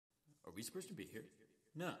we supposed to be here?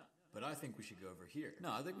 No, but I think we should go over here.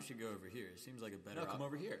 No, I think we should go over here. It seems like a better option. Come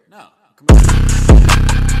over here. No, come over here.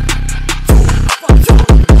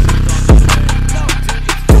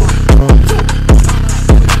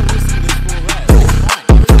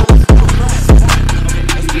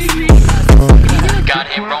 Got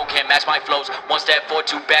him wrong, can't match my flows. One step forward,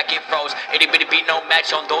 two back, it froze. Itty bitty beat, no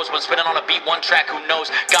match on those. When spinning on a beat, one track, who knows?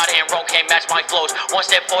 Got him wrong, can't match my flows. One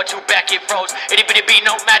step forward, two back, it froze. Itty bitty beat,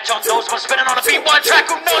 no match on those. When spinning on a beat, one track,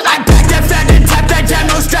 who knows? I back that fat and tap that jab,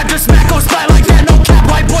 no strap, just smack, go splat like that. No cap,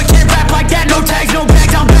 white boy can't rap like that. No tags, no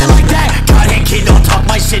bags, I'm bad like that. God hand kid, don't talk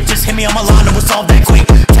my shit, just hit me on my line and we'll solve that quick.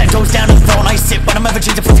 10 toes down to the throne, I sit, but I'm ever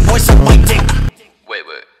changing pussy boy, suck my dick. Wait,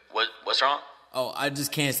 what's wrong? Oh, I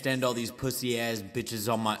just can't stand all these pussy ass bitches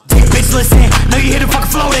on my dick. Bitch, listen, know you hear the fucking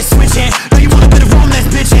flow that's switching. Know you want a bit of room that's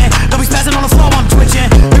bitching. Don't be spazzing on the flow, I'm twitching.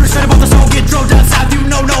 You're straight about the soul, get drove down south. You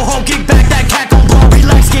know no hope, kick back that cat gon' blow.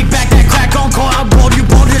 Relax, kick back that crack on call. I'm bold, you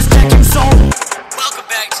bold, just check him soul. Welcome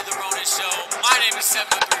back to the Ronin Show. My name is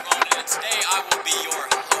 703 Ronin, and today I will be your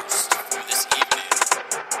host for this evening.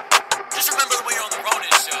 Just remember that when you're on the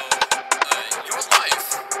Ronin Show, your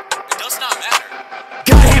life, it does not matter.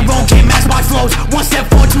 God hand wrong, can't match my flows. One step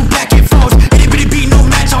forward, two back, it froze. Itty bitty beat, no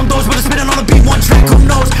match on those. But I'm spinning on a beat, one track, who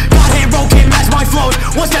knows? God hand wrong, can't match my flows.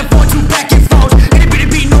 One step forward, two back, it froze. Itty bitty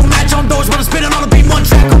beat, no match on those. But I'm spinning on a beat, one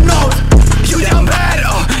track, who knows? You down bad,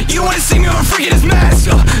 you wanna see me, I'm freaking his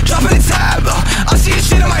mask, dropping a tab, I see his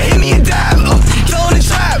shit, I might hit me and dab, kill in the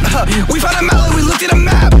trap, we found a mallet, we looked at a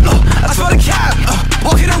map, I spot a cap,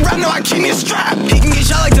 walking around, now I keep me a strap. He can get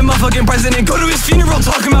shot like the motherfucking president, go to his funeral,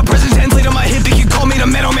 talking about presidents, laid on my hip, he can call me the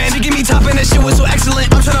middleman, he give me top and that shit was so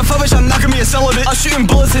excellent, I'm trying to fubbish, I'm knocking me a celibate, I'm shooting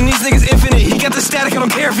bullets and these niggas infinite, he got the static, I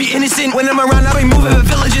don't care if he innocent, when I'm around, I be moving the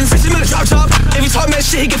villages, fix him in a drop top, if he talking that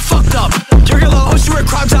shit, he get fucked up, you're gonna host you with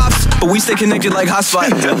crop tops, but we stay connected like hotspot.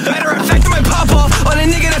 Matter of fact, I might pop off on a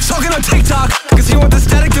nigga that's talking on TikTok. Cause he want the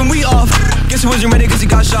static, then we off. Guess he wasn't ready cause he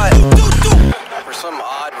got shot. For some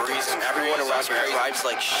odd reason, everyone around here vibes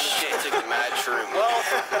like shit to the mad true. Well,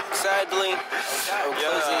 sadly, I'm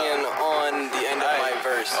closing in on the end of my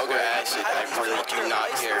verse. Okay, acid, I really do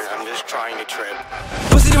not care. I'm just trying to trip.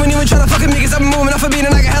 Pussy doing even trying to fucking niggas. I've been moving off of being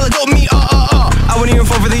like a hella dope me. I wouldn't even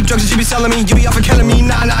fall for these drugs that you be selling me. You be off of killing me.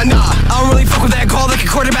 Nah. I don't really fuck with that call like a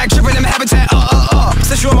quarterback tripping in my habitat.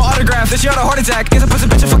 Said you on my autograph, that you had a heart attack. Guess I put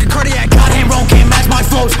some bitch a fucking cardiac. God hand wrong, can't match my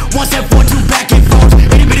flows. One step forward, two back, it froze.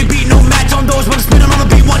 Itty bitty beat, no match on those. When I'm spinning on a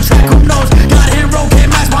beat, one track, who knows? God hand wrong,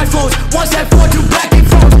 can't match my flows. One step forward, two back, it